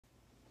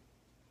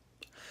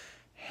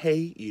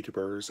Hey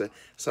YouTubers,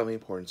 something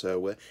important.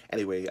 So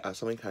anyway,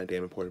 something kind of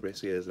damn important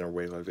basically is in our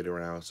wave vlog video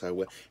right now.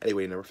 So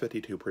anyway, number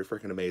 52, pretty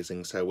freaking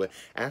amazing. So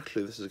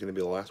actually this is going to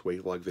be the last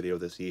wave vlog video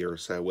this year,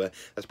 so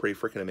that's pretty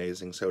freaking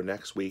amazing. So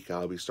next week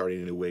I'll be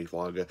starting a new wave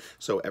vlog.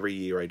 So every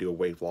year I do a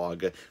wave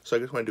vlog. So I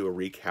just want to do a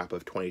recap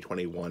of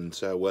 2021.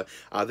 So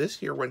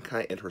this year went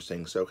kind of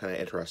interesting. So kind of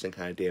interesting,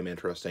 kind of damn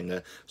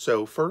interesting.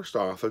 So first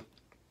off,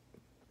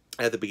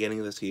 at the beginning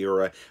of this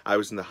year, I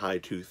was in the high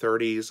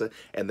 230s,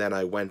 and then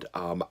I went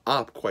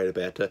up quite a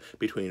bit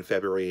between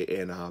February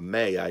and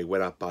May. I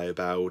went up by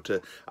about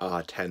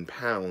 10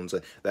 pounds,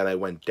 then I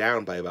went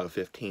down by about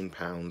 15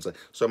 pounds.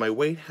 So my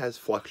weight has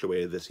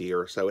fluctuated this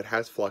year, so it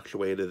has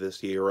fluctuated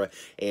this year,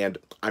 and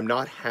I'm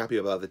not happy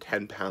about the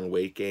 10-pound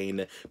weight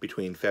gain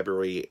between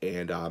February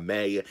and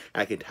May.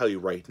 I can tell you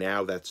right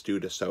now that's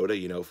due to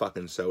soda,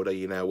 fucking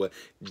soda,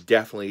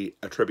 definitely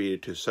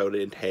attributed to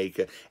soda intake,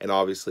 and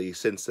obviously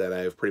since then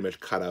I've pretty much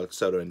cut out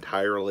soda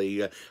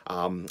entirely.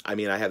 I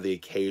mean, I have the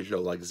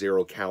occasional like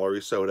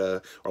 0-calorie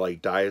soda or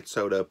like diet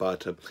soda,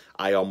 but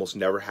I almost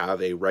never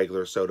have a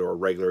regular soda or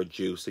regular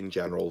juice in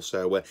general.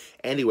 So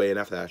anyway,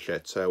 enough of that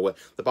shit. So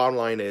the bottom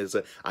line is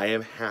I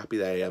am happy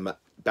that I am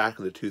back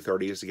in the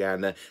 230s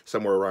again,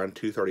 somewhere around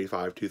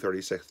 235,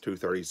 236,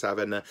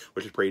 237,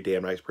 which is pretty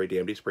damn nice, pretty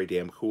damn decent, pretty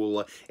damn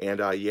cool. And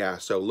yeah,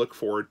 so look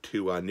forward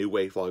to new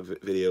wave vlog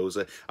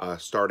videos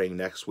starting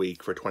next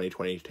week for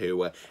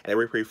 2022. And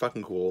they're pretty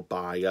fucking cool.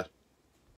 Bye.